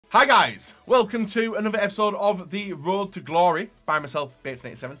Hi guys, welcome to another episode of The Road to Glory by myself,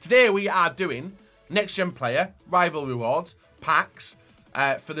 PLAYSEAT. Today we are doing Next Gen Player, Rival Rewards, Packs,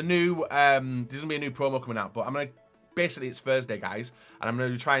 for the new, there's going to be a new promo coming out, but I'm going to, basically it's Thursday guys, and I'm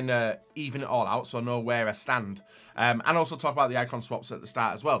going to be trying to even it all out so I know where I stand, and also talk about the icon swaps at the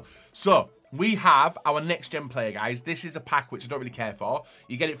start as well. So, we have our Next Gen Player, guys. This is a pack which I don't really care for.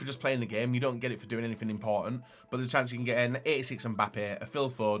 You get it for just playing the game. You don't get it for doing anything important. But there's a chance you can get an 86 Mbappe, a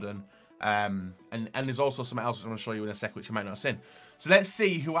Phil Foden, and there's also something else I'm going to show you in a sec which you might not have seen. So let's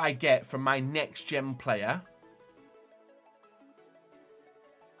see who I get from my Next Gen Player.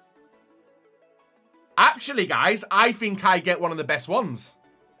 Actually, guys, I think I get one of the best ones.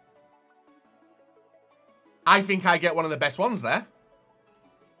 I think I get one of the best ones there.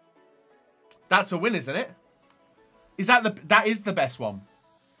 That's a win, isn't it? Is that that is the best one?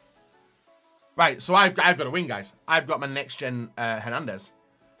 Right, so I've got a win, guys. I've got my Next Gen Hernandez.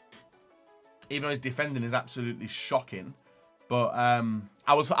 Even though his defending is absolutely shocking, but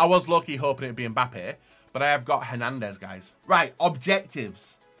I was low-key hoping it'd be Mbappe, but I have got Hernandez, guys. Right,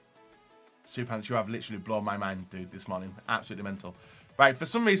 objectives. Supants, you have literally blown my mind, dude, this morning. Absolutely mental. Right, for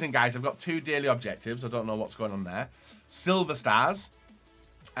some reason, guys, I've got 2 daily objectives. I don't know what's going on there. Silver stars.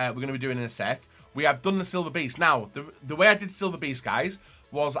 We're going to be doing in a sec. We have done the Silver Beast. Now, the way I did Silver Beast, guys,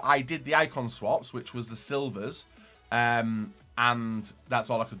 was I did the icon swaps, which was the silvers. And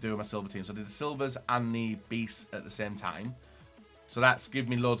that's all I could do with my silver team. So I did the silvers and the beasts at the same time. So that's given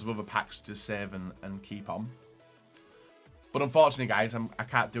me loads of other packs to save and keep on. But unfortunately, guys, I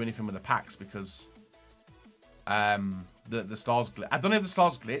can't do anything with the packs because the stores glitched. I don't know if the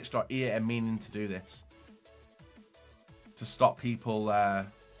stores glitched or EA are meaning to do this to stop people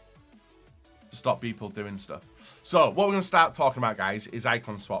doing stuff. So what we're going to start talking about, guys, is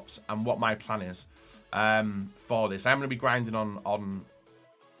icon swaps and what my plan is for this. I'm going to be grinding on.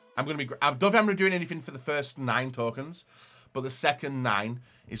 I don't think I'm going to do anything for the first 9 tokens, but the second 9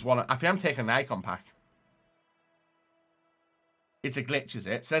 is one. I think I'm taking an icon pack. It's a glitch, is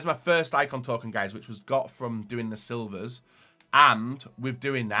it? So there's my first icon token, guys, which was got from doing the silvers. And with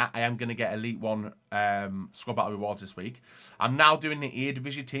doing that, I am going to get Elite 1 Squad Battle Rewards this week. I'm now doing the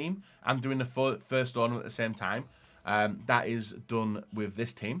Eredivisie team. I'm doing the first owner at the same time. That is done with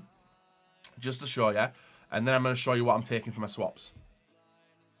this team. Just to show you. And then I'm going to show you what I'm taking for my swaps.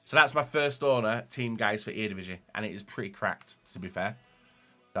 So that's my first owner team, guys, for Eredivisie. And it is pretty cracked, to be fair.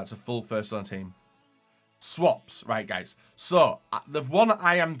 That's a full first owner team. Swaps. Right, guys. So, the one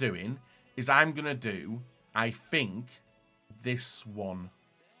I am doing is I'm going to do, I think, this one.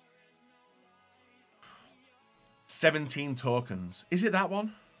 17 tokens. Is it that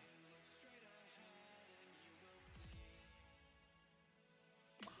one?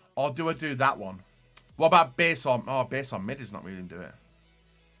 Or do I do that one? What about base on... Oh, base on mid is not really going to do it.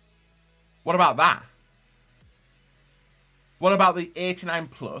 What about that? What about the 89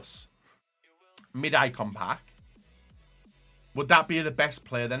 plus mid icon pack? Would that be the best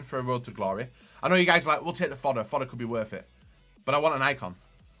player then for a Road to Glory? I know you guys are like, we'll take the fodder. Fodder could be worth it. But I want an icon.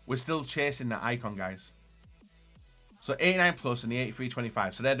 We're still chasing that icon, guys. So 89 plus and the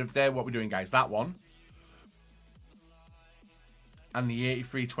 83.25. So they're what we're doing, guys. That one. And the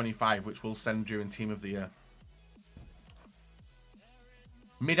 83.25, which we'll send during Team of the Year.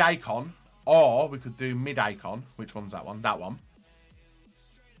 Mid-icon. Or we could do mid-icon. Which one's that one? That one.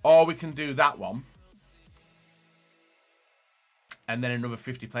 Or we can do that one. And then another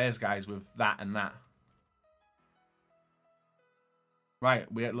 50 players, guys, with that and that. Right,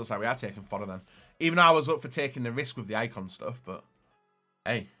 it looks like we are taking fodder then. Even though I was up for taking the risk with the icon stuff, but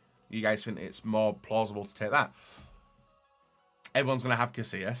hey, you guys think it's more plausible to take that. Everyone's going to have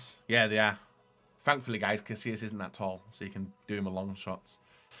Casillas. Yeah, they are. Thankfully, guys, Casillas isn't that tall, so you can do him a long shots.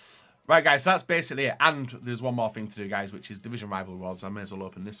 Right, guys, so that's basically it. And there's one more thing to do, guys, which is Division Rival Rewards. I may as well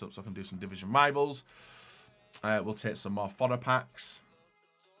open this up so I can do some Division Rivals. We'll take some more fodder packs.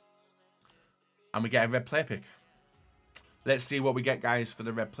 And we get a red play pick. Let's see what we get, guys, for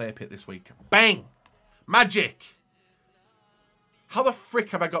the red play pick this week. Bang! Magic! How the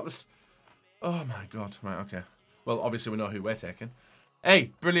frick have I got this? Oh, my God. Right, okay. Well, obviously, we know who we're taking.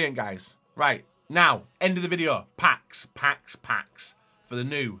 Hey, brilliant, guys. Right, now, end of the video. Packs, packs, packs for the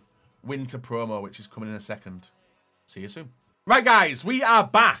new winter promo, which is coming in a second. See you soon. Right, guys, we are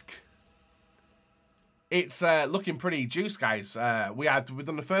back. It's looking pretty juice, guys. We've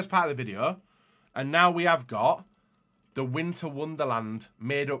done the first part of the video, and now we have got the Winter Wonderland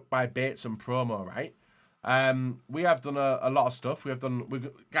made up by Bates and promo, right? We have done a lot of stuff. Guys, I'm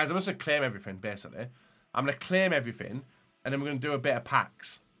just going to claim everything, basically. I'm going to claim everything, and then we're going to do a bit of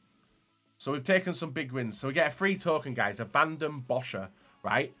packs. So we've taken some big wins. So we get a free token, guys, a Vanden Boscher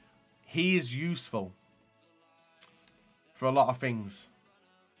right? He is useful for a lot of things.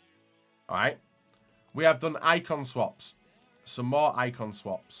 All right. We have done icon swaps. Some more icon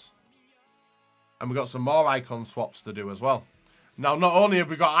swaps. And we've got some more icon swaps to do as well. Now, not only have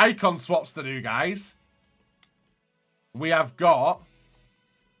we got icon swaps to do, guys. We have got...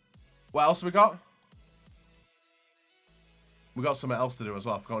 What else have we got? We got something else to do as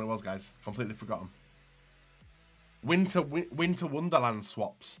well. I forgot what it was, guys. Completely forgotten. Winter Wonderland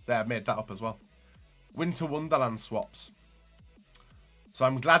swaps. There, I made that up as well. Winter Wonderland swaps. So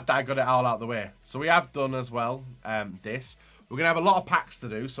I'm glad that I got it all out of the way. So we have done as well this. We're going to have a lot of packs to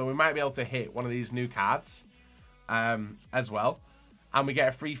do. So we might be able to hit one of these new cards as well. And we get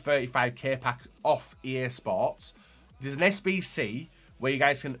a free 35k pack off EA Sports. There's an SBC where you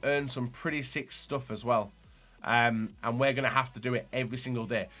guys can earn some pretty sick stuff as well. And we're going to have to do it every single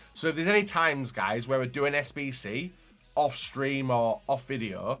day. So if there's any times, guys, where we're doing SBC off stream or off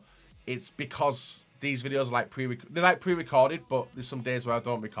video, it's because these videos are like pre-recorded, but there's some days where I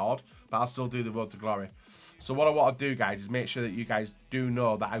don't record, but I'll still do the Road to Glory. So what I want to do, guys, is make sure that you guys do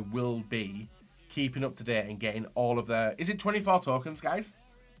know that I will be keeping up to date and getting all of the... Is it 24 tokens, guys?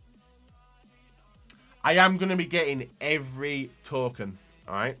 I am going to be getting every token,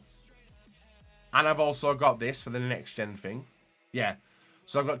 all right? And I've also got this for the next gen thing. Yeah.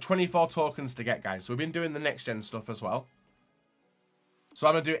 So I've got 24 tokens to get, guys. So we've been doing the next gen stuff as well. So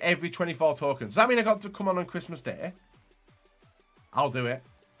I'm going to do every 24 tokens. Does that mean I got to come on Christmas Day? I'll do it.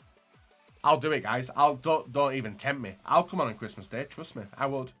 I'll do it, guys. Don't even tempt me. I'll come on Christmas Day. Trust me. I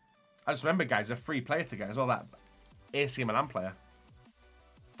would. I just remember, guys, a free player to get as well. That AC Milan player.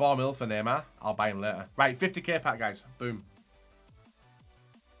 4 mil for Neymar. I'll buy him later. Right, 50k pack, guys. Boom.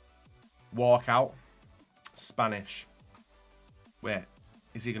 Walkout. Spanish. Wait.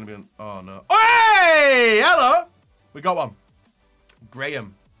 Is he going to be on... Oh, no. Hey! Hello! We got one.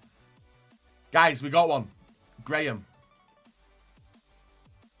 Graham. Guys, we got one. Graham.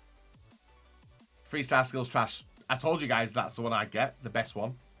 3-star skills trash. I told you guys that's the one I get. The best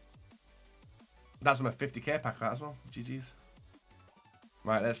one. That's my 50k pack as well. GG's.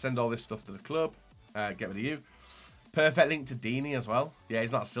 Right, let's send all this stuff to the club. Get rid of you. Perfect link to Dini as well. Yeah,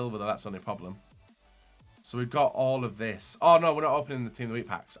 he's not silver though. That's the only problem. So we've got all of this. Oh, no, we're not opening the Team of the Week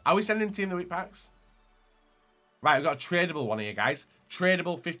packs. Are we sending Team of the Week packs? Right, we've got a tradable one here, guys.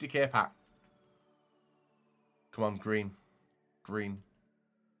 Tradable 50k pack. Come on, green. Green.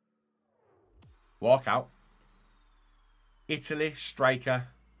 Walkout. Italy, striker.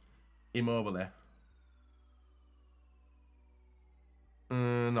 Immobile.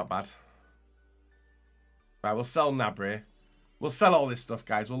 Not bad. Right, we'll sell Nabry. We'll sell all this stuff,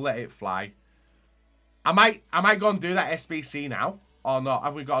 guys. We'll let it fly. I might go and do that SBC now. Or not.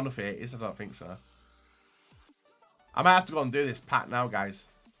 Have we got enough 80s? I don't think so. I might have to go and do this pack now, guys.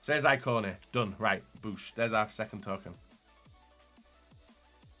 Says Icone. Done. Right. Boosh. There's our second token.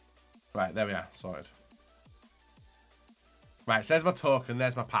 Right. There we are. Sorted. Right. Says my token.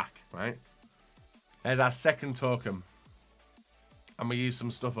 There's my pack. Right. There's our second token. And we use some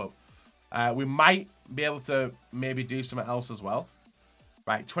stuff up. We might be able to maybe do something else as well.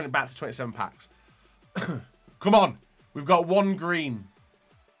 Right. Back to 27 packs. Come on. We've got one green.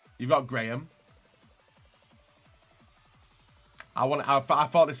 You've got Graham. I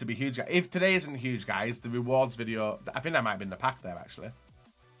thought this would be huge. If today isn't huge, guys, the rewards video, I think that might be in the pack there, actually.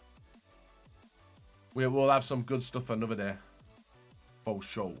 We'll have some good stuff for another day. For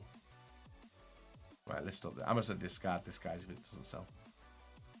sure. Right, let's stop there. I'm going to discard this, guys, if it doesn't sell.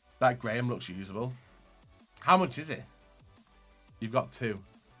 That Graham looks usable. How much is it? You've got 2.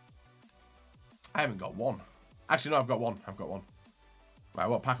 I haven't got 1. Actually, no, I've got 1. I've got 1. Right,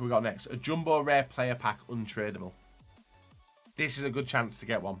 what pack have we got next? A Jumbo Rare Player Pack Untradeable. This is a good chance to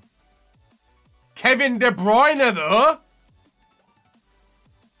get one. Kevin De Bruyne, though.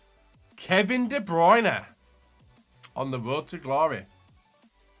 Kevin De Bruyne. On the road to glory.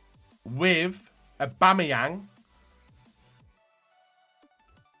 With Aubameyang.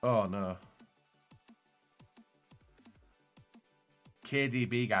 Oh, no.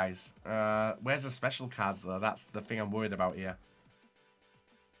 KDB, guys. Where's the special cards, though? That's the thing I'm worried about here.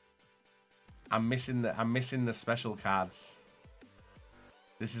 I'm missing the special cards.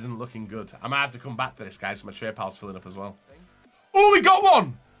 This isn't looking good. I might have to come back to this, guys. My trade pal's filling up as well. Oh, we got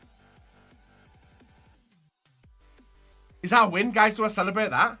one! Is that a win, guys? Do I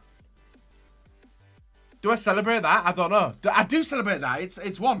celebrate that? Do I celebrate that? I don't know. I do celebrate that.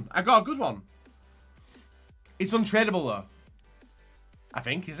 It's one. I got a good one. It's untradeable, though. I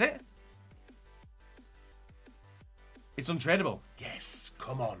think, is it? It's untradeable. Yes,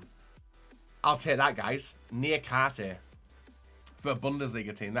 come on. I'll take that, guys. Near Carte. For a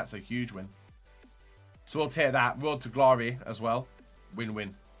Bundesliga team, that's a huge win. So we'll take that. Road to glory as well.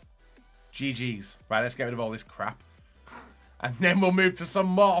 Win-win. GG's. Right, let's get rid of all this crap. And then we'll move to some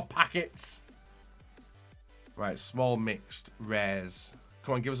more packets. Right, small mixed rares.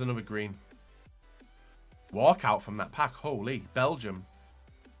 Come on, give us another green. Walkout from that pack. Holy. Belgium.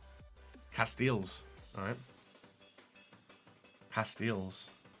 Castiles. Alright. Castiles.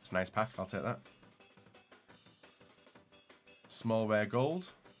 It's a nice pack. I'll take that. Small rare gold.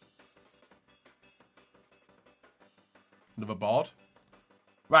 Another board.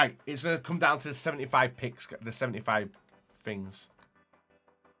 Right, it's going to come down to the 75 picks, the 75 things.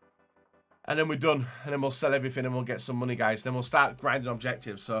 And then we're done. And then we'll sell everything and we'll get some money, guys. Then we'll start grinding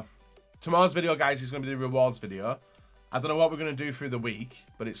objectives. So, tomorrow's video, guys, is going to be the rewards video. I don't know what we're going to do through the week,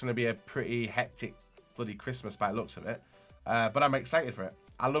 but it's going to be a pretty hectic bloody Christmas by the looks of it. But I'm excited for it.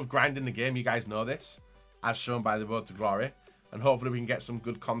 I love grinding the game. You guys know this, as shown by the Road to Glory. And hopefully we can get some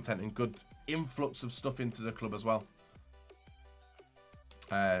good content and good influx of stuff into the club as well.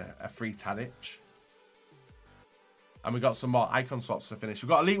 A free Tadic. And we got some more icon swaps to finish. We've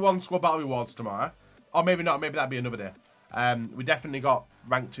got Elite 1 Squad Battle Rewards tomorrow. Or maybe not. Maybe that'll be another day. We definitely got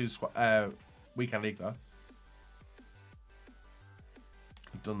Rank 2 Weekend League though.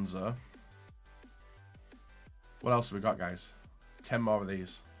 Dunzo. What else have we got, guys? 10 more of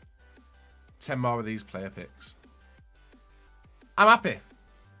these. 10 more of these player picks. I'm happy.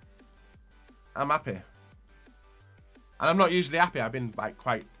 I'm happy. And I'm not usually happy. I've been like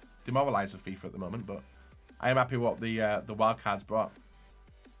quite demoralised with FIFA at the moment, but I am happy what the wildcards brought.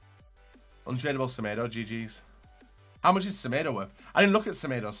 Untradeable Semedo, GG's. How much is Semedo worth? I didn't look at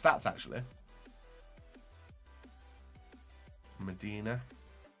Semedo's stats actually. Medina.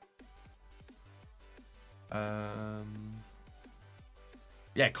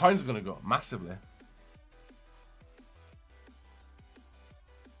 Yeah, coins are gonna go up massively.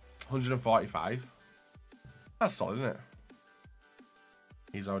 145. That's solid, isn't it?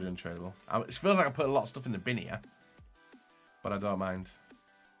 He's already untradeable. It feels like I put a lot of stuff in the bin here, but I don't mind.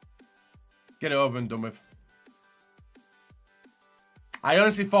 Get it over and done with. I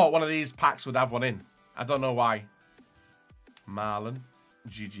honestly thought one of these packs would have one in. I don't know why. Marlon,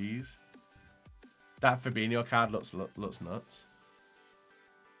 GG's. That Fabinho card looks nuts.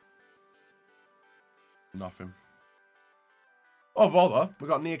 Nothing. Overall though, we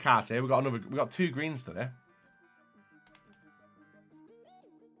got Niakate. We got 2 greens today.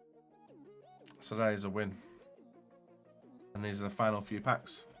 So that is a win. And these are the final few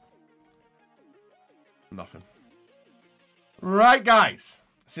packs. Nothing. Right, guys.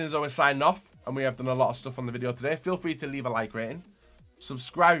 Since always signing off, and we have done a lot of stuff on the video today, feel free to leave a like rating.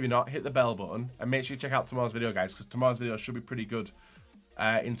 Subscribe if you're not, hit the bell button, and make sure you check out tomorrow's video, guys, because tomorrow's video should be pretty good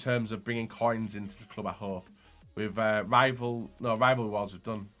in terms of bringing coins into the club, I hope. With rival rewards we've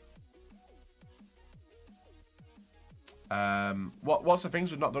done. What's the things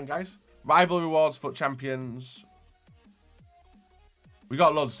we've not done, guys? Rival rewards, foot champions. We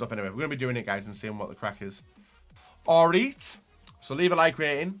got loads of stuff anyway. We're going to be doing it, guys, and seeing what the crack is. Alright. So leave a like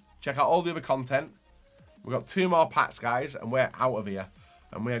rating. Check out all the other content. We've got 2 more packs, guys, and we're out of here.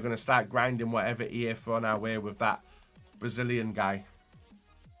 And we're going to start grinding whatever EA thrown our way with that Brazilian guy.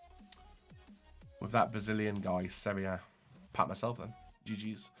 Serie A. Pat myself then.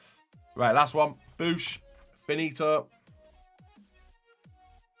 GG's. Right, last one. Boosh. Finito.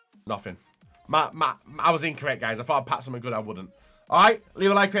 Nothing. I was incorrect, guys. I thought I'd pat something good. I wouldn't. Alright. Leave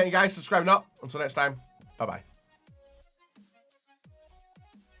a like rating, guys. Subscribe not. Until next time. Bye-bye.